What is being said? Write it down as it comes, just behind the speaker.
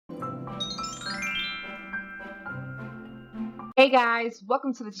Hey guys,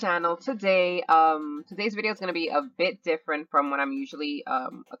 welcome to the channel. Today's video is going to be a bit different from what I'm usually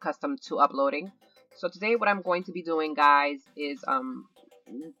accustomed to uploading. So today what I'm going to be doing, guys, is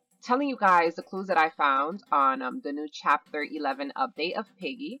telling you guys the clues that I found on the new chapter 11 update of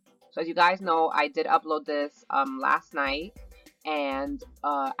Piggy. So as you guys know, I did upload this last night, and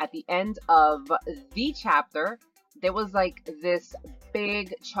at the end of the chapter, there was like this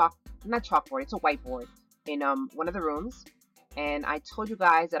big not chalkboard, it's a whiteboard in one of the rooms. And I told you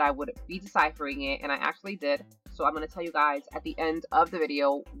guys that I would be deciphering it, and I actually did. So I'm going to tell you guys at the end of the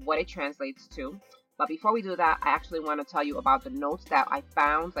video what it translates to. But before we do that, I actually want to tell you about the notes that I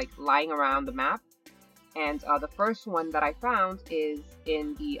found like lying around the map. And the first one that I found is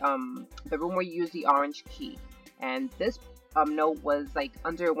in the room where you use the orange key. And this note was like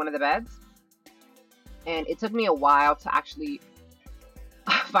under one of the beds. And it took me a while to actually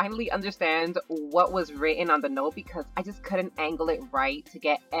finally understand what was written on the note, because I just couldn't angle it right to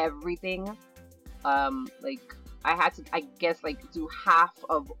get everything. Like I had to, I guess, like do half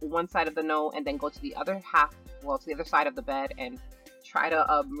of one side of the note and then go to the other half, well, to the other side of the bed and try to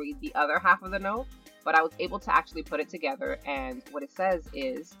read the other half of the note. But I was able to actually put it together, and what it says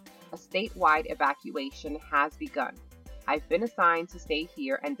is, a statewide evacuation has begun. I've been assigned to stay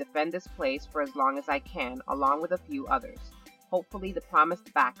here and defend this place for as long as I can, along with a few others. Hopefully the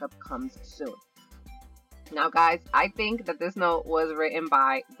promised backup comes soon. Now guys, I think that this note was written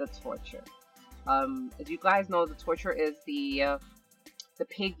by the Torture. As you guys know, the Torture is the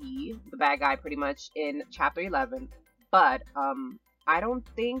Piggy, the bad guy pretty much in chapter 11. But I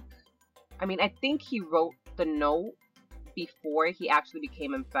think he wrote the note before he actually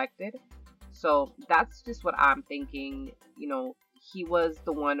became infected. So that's just what I'm thinking. You know, he was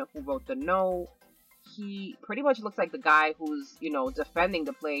the one who wrote the note. He pretty much looks like the guy who's, you know, defending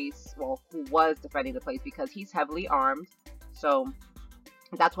the place, well, who was defending the place, because he's heavily armed. So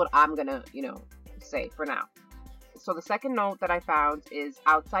that's what I'm gonna, you know, say for now. So the second note that I found is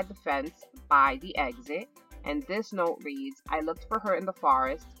outside the fence by the exit. And this note reads, I looked for her in the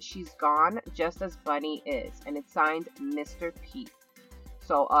forest. She's gone just as Bunny is. And it's signed Mr. P.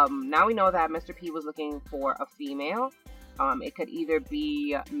 So now we know that Mr. P was looking for a female. It could either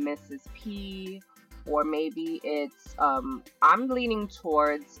be Mrs. P, or maybe it's, I'm leaning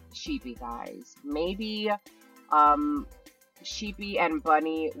towards Sheepy, guys. Maybe Sheepy and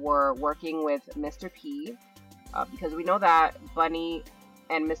Bunny were working with Mr. P, because we know that Bunny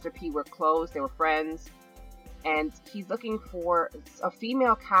and Mr. P were close, they were friends, and he's looking for a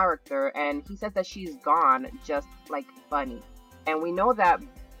female character, and he says that she's gone just like Bunny. And we know that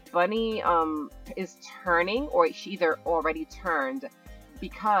Bunny is turning, or she either already turned,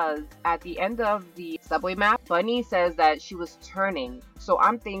 because at the end of the subway map, Bunny says that she was turning. So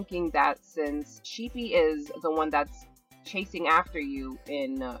I'm thinking that since Sheepy is the one that's chasing after you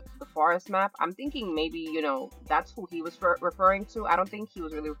in the forest map, I'm thinking maybe, you know, that's who he was referring to. I don't think he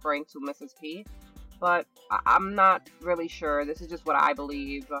was really referring to Mrs. P, but I'm not really sure. This is just what I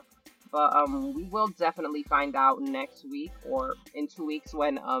believe. But we will definitely find out next week or in 2 weeks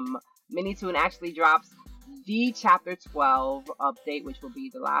when Minitoon actually drops the chapter 12 update, which will be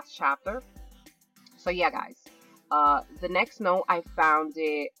the last chapter. So yeah, guys, the next note I found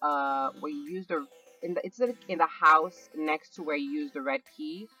it where you use it's in the house next to where you use the red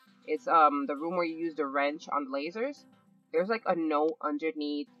key. It's the room where you use the wrench on the lasers. There's like a note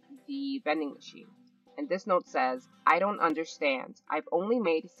underneath the vending machine, and this note says, I don't understand. I've only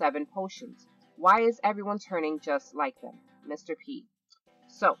made 7 potions. Why is everyone turning just like them? Mr. P.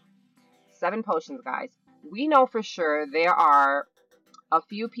 So 7 potions, guys. We know for sure there are a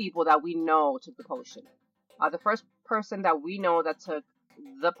few people that we know took the potion. The first person that we know that took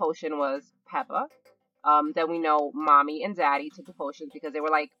the potion was Peppa. Then we know Mommy and Daddy took the potions because they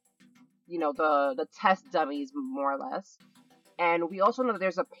were like, you know, the test dummies, more or less. And we also know that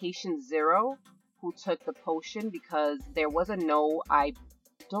there's a patient 0 who took the potion, because there was a note, I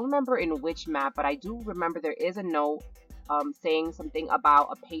don't remember in which map, but I do remember there is a note saying something about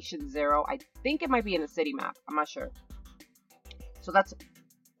a patient 0. I think it might be in the city map. I'm not sure. So that's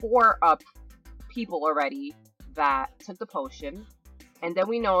 4 people already that took the potion. And then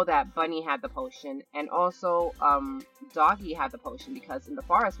we know that Bunny had the potion, and also Doggy had the potion, because in the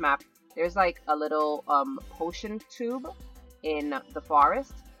forest map, there's like a little potion tube in the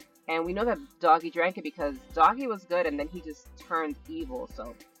forest. And we know that Doggy drank it because Doggy was good and then he just turned evil.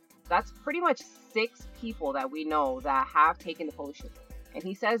 So that's pretty much 6 people that we know that have taken the potion. And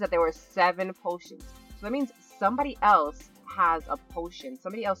he says that there were 7 potions. So that means somebody else has a potion.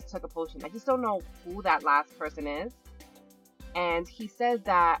 Somebody else took a potion. I just don't know who that last person is. And he says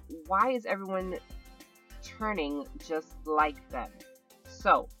that, why is everyone turning just like them.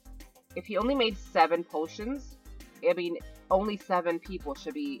 So if he only made 7 potions, I mean, only 7 people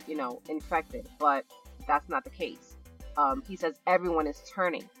should be, you know, infected, but that's not the case. He says everyone is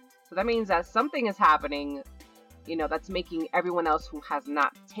turning. So that means that something is happening, you know, that's making everyone else who has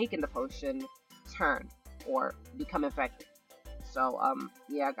not taken the potion turn or become infected. So,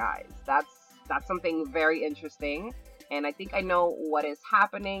 yeah, guys, that's something very interesting. And I think I know what is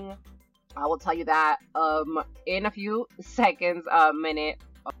happening. I will tell you that in a few seconds, a minute.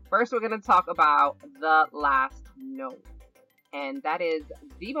 First, we're going to talk about the last note. And that is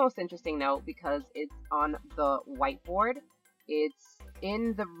the most interesting note because it's on the whiteboard. It's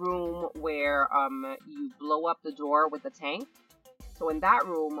in the room where you blow up the door with the tank. So in that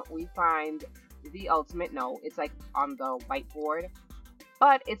room, we find the ultimate note. It's like on the whiteboard.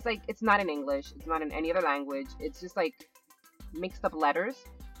 But it's like, it's not in English. It's not in any other language. It's just like mixed up letters.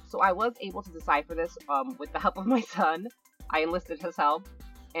 So I was able to decipher this with the help of my son. I enlisted his help.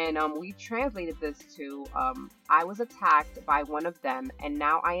 And we translated this to, I was attacked by one of them, and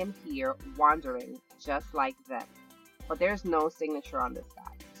now I am here wandering just like them. But there's no signature on this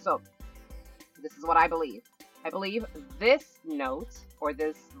guy. So this is what I believe. I believe this note, or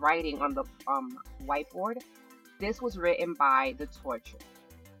this writing on the whiteboard, this was written by the Torture.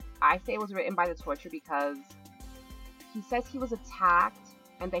 I say it was written by the Torture because he says he was attacked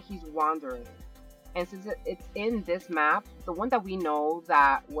and that he's wandering. And since it's in this map, the one that we know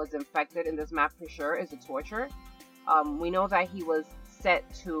that was infected in this map for sure is the Torture. We know that he was set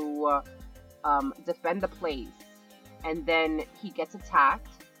to defend the place, and then he gets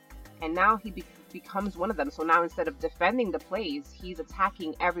attacked, and now he becomes one of them. So now instead of defending the place, he's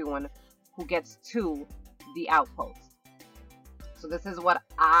attacking everyone who gets to the outpost. So this is what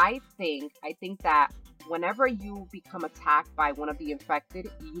I think. I think that whenever you become attacked by one of the infected,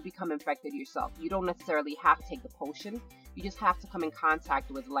 you become infected yourself. You don't necessarily have to take the potion. You just have to come in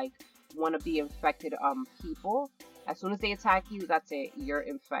contact with like one of the infected people. As soon as they attack you, that's it. You're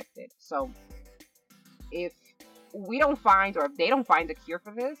infected. So if we don't find, or if they don't find a cure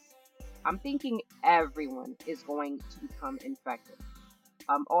for this, I'm thinking everyone is going to become infected.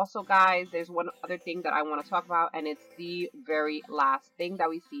 Also, guys, there's one other thing that I want to talk about, and it's the very last thing that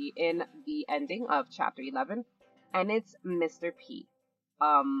we see in the ending of chapter 11, and it's Mr. P.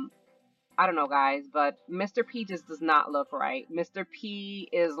 I don't know, guys, but Mr. P just does not look right. Mr. P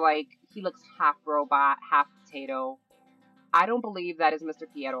is like, he looks half robot, half potato. I don't believe that is Mr.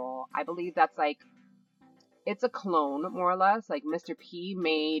 P at all. I believe that's like, it's a clone, more or less. Like, Mr. P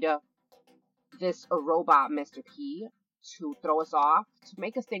made this a robot Mr. P to throw us off, to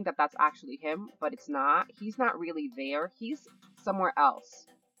make us think that that's actually him, but it's not. He's not really there. He's somewhere else.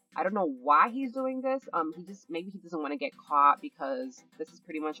 I don't know why he's doing this. Maybe he doesn't want to get caught, because this is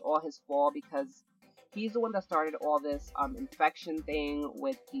pretty much all his fault, because he's the one that started all this infection thing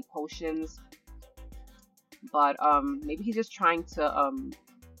with the potions. But maybe he's just trying to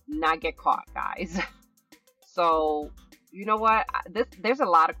not get caught, guys. So, you know what? There's a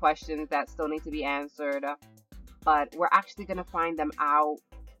lot of questions that still need to be answered. But we're actually going to find them out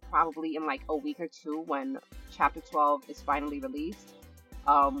probably in like a week or two when chapter 12 is finally released.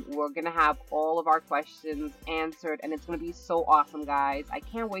 We're going to have all of our questions answered, and it's going to be so awesome, guys. I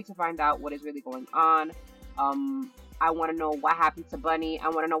can't wait to find out what is really going on. I want to know what happened to Bunny. I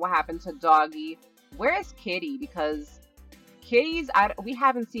want to know what happened to Doggy. Where is Kitty? Because we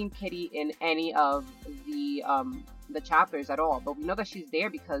haven't seen Kitty in any of the chapters at all. But we know that she's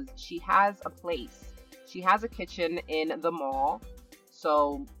there because she has a place. She has a kitchen in the mall.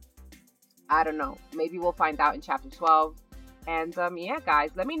 So, I don't know. Maybe we'll find out in chapter 12. And, yeah,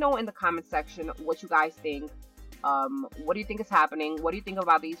 guys, let me know in the comment section what you guys think. What do you think is happening? What do you think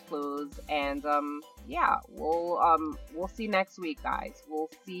about these clues? And, yeah, we'll see next week, guys. We'll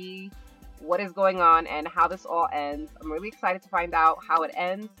see what is going on and how this all ends. I'm really excited to find out how it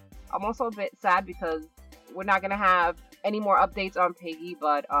ends. I'm also a bit sad because we're not going to have any more updates on Piggy,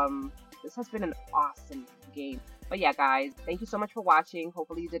 but, this has been an awesome game. But yeah, guys, thank you so much for watching.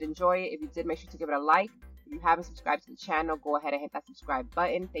 Hopefully you did enjoy it. If you did, make sure to give it a like. If you haven't subscribed to the channel, go ahead and hit that subscribe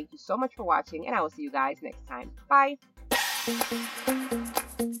button. Thank you so much for watching, and I will see you guys next time. Bye!